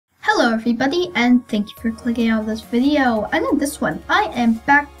Hello everybody, and thank you for clicking on this video. And in this one, I am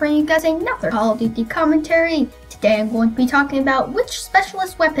back bringing you guys another Call of Duty commentary. Today I'm going to be talking about which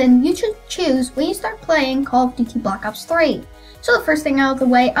specialist weapon you should choose when you start playing Call of Duty Black Ops 3. So the first thing out of the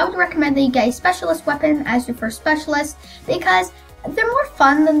way, I would recommend that you get a specialist weapon as your first specialist because they're more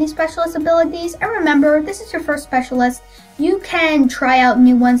fun than the specialist abilities. And remember, this is your first specialist. You can try out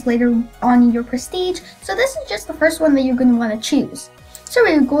new ones later on in your prestige, so this is just the first one that you're going to want to choose. So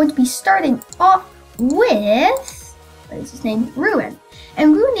we're going to be starting off with, what is his name? Ruin.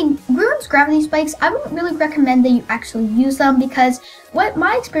 And Ruin's gravity spikes, I wouldn't really recommend that you actually use them because what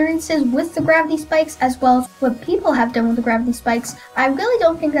my experience is with the gravity spikes as well as what people have done with the gravity spikes, I really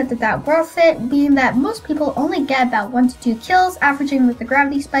don't think that they're that worth it, being that most people only get about 1 to 2 kills averaging with the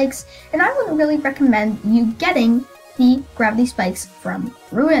gravity spikes, and I wouldn't really recommend you getting the gravity spikes from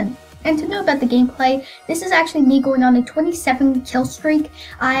Ruin. And to know about the gameplay, this is actually me going on a 27 kill streak.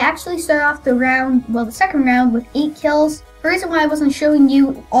 I actually started off the second round with 8 kills. The reason why I wasn't showing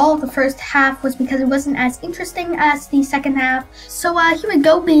you all of the first half was because it wasn't as interesting as the second half. So here we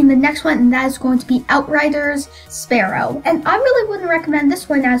go, being the next one, and that is going to be Outriders Sparrow. And I really wouldn't recommend this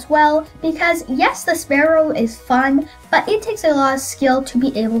one as well because yes, the Sparrow is fun, but it takes a lot of skill to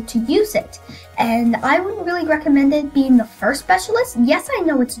be able to use it. And I wouldn't really recommend it being the first specialist. Yes, I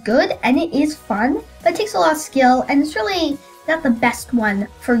know it's good and it is fun, but it takes a lot of skill and it's really not the best one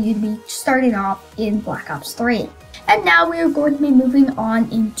for you to be starting off in Black Ops 3. And now we are going to be moving on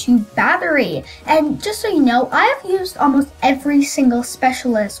into Battery. And just so you know, I have used almost every single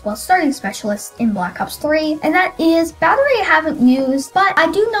specialist, starting specialist in Black Ops 3. And that is, Battery I haven't used, but I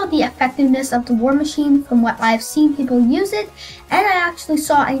do know the effectiveness of the War Machine from what I've seen people use it. And I actually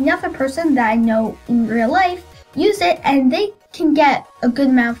saw another person that I know in real life use it, and they can get a good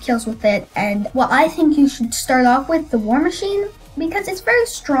amount of kills with it. And I think you should start off with the War Machine, because it's very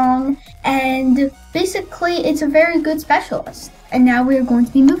strong and basically it's a very good specialist. And now we are going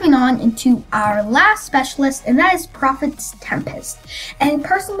to be moving on into our last specialist, and that is Prophet's Tempest. And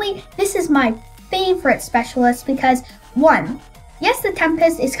personally, this is my favorite specialist because, one, yes, the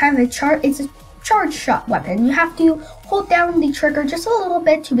Tempest is kind of it's a charge shot weapon. You have to hold down the trigger just a little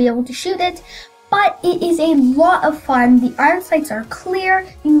bit to be able to shoot it. But it is a lot of fun. The iron sights are clear.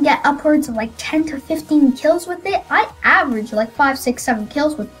 You can get upwards of like 10 to 15 kills with it. I average like 5, 6, 7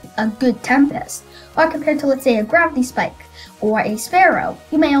 kills with a good Tempest. Or compared to, let's say, a Gravity Spike or a Sparrow,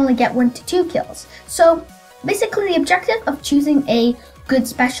 you may only get 1 to 2 kills. So basically the objective of choosing a good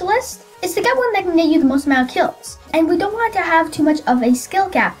specialist is to get one that can get you the most amount of kills. And we don't want to have too much of a skill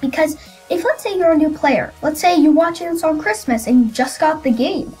gap because if, let's say, you're a new player, let's say you're watching this on Christmas and you just got the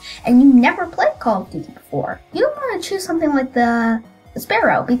game and you never played Call of Duty before, you don't want to choose something like the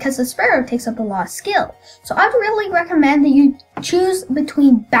Sparrow because the Sparrow takes up a lot of skill. So I'd really recommend that you choose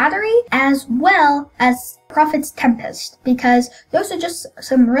between Battery as well as Prophet's Tempest because those are just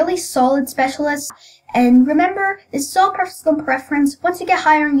some really solid specialists. And remember, this is all personal preference. Once you get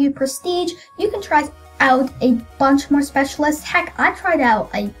higher in your prestige, you can try out a bunch more specialists. Heck, I tried out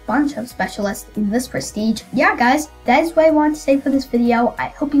a bunch of specialists in this prestige. Yeah guys, that is what I wanted to say for this video. I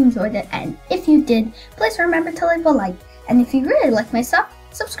hope you enjoyed it, and if you did, please remember to leave a like, and if you really like my stuff,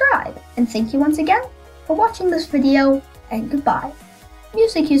 subscribe. And thank you once again for watching this video, and goodbye.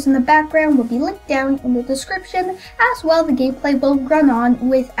 Music used in the background will be linked down in the description, as well the gameplay will run on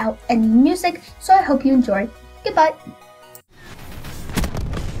without any music, so I hope you enjoy. Goodbye.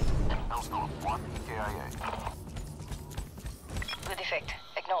 The defect.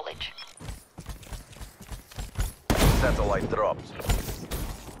 Acknowledge. Satellite dropped.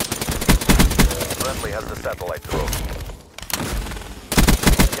 Friendly has the satellite drone.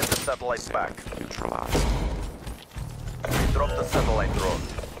 Get the satellite back. Neutralized. We dropped the satellite drone.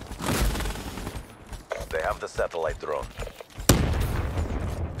 They have the satellite drone.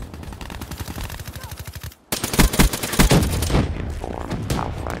 Inform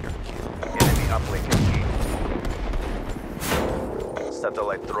outrider kill. Enemy uplink key.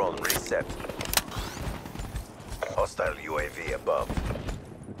 Satellite drone reset. Hostile UAV above.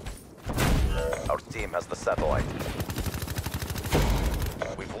 Our team has the satellite.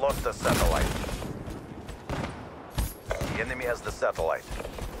 We've lost the satellite. The enemy has the satellite.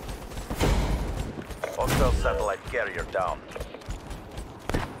 Hostile satellite carrier down.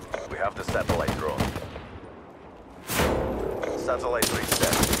 We have the satellite drone. Satellite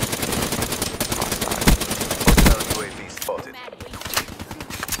reset. Hostile UAV spotted.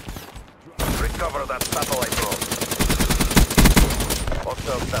 Recover that satellite drone.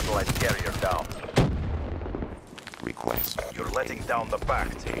 Hostile satellite carrier down. Request. You're letting down the back.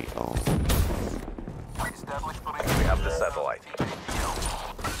 We have the satellite.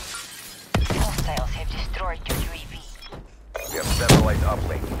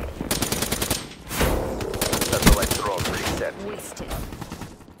 uplink. Satellite drone reset. Wasted.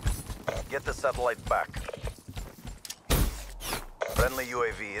 Get the satellite back. Friendly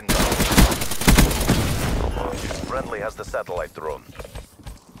UAV inbound. Friendly has the satellite drone.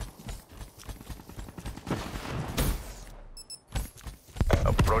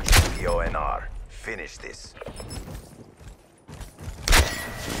 Approaching PONR. Finish this.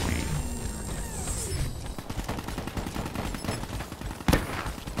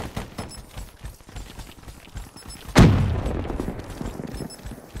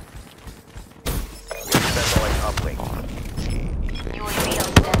 Satellite uplink. UAV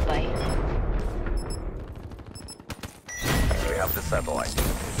on standby. We have the satellite.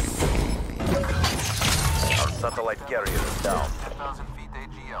 Our satellite carrier is down.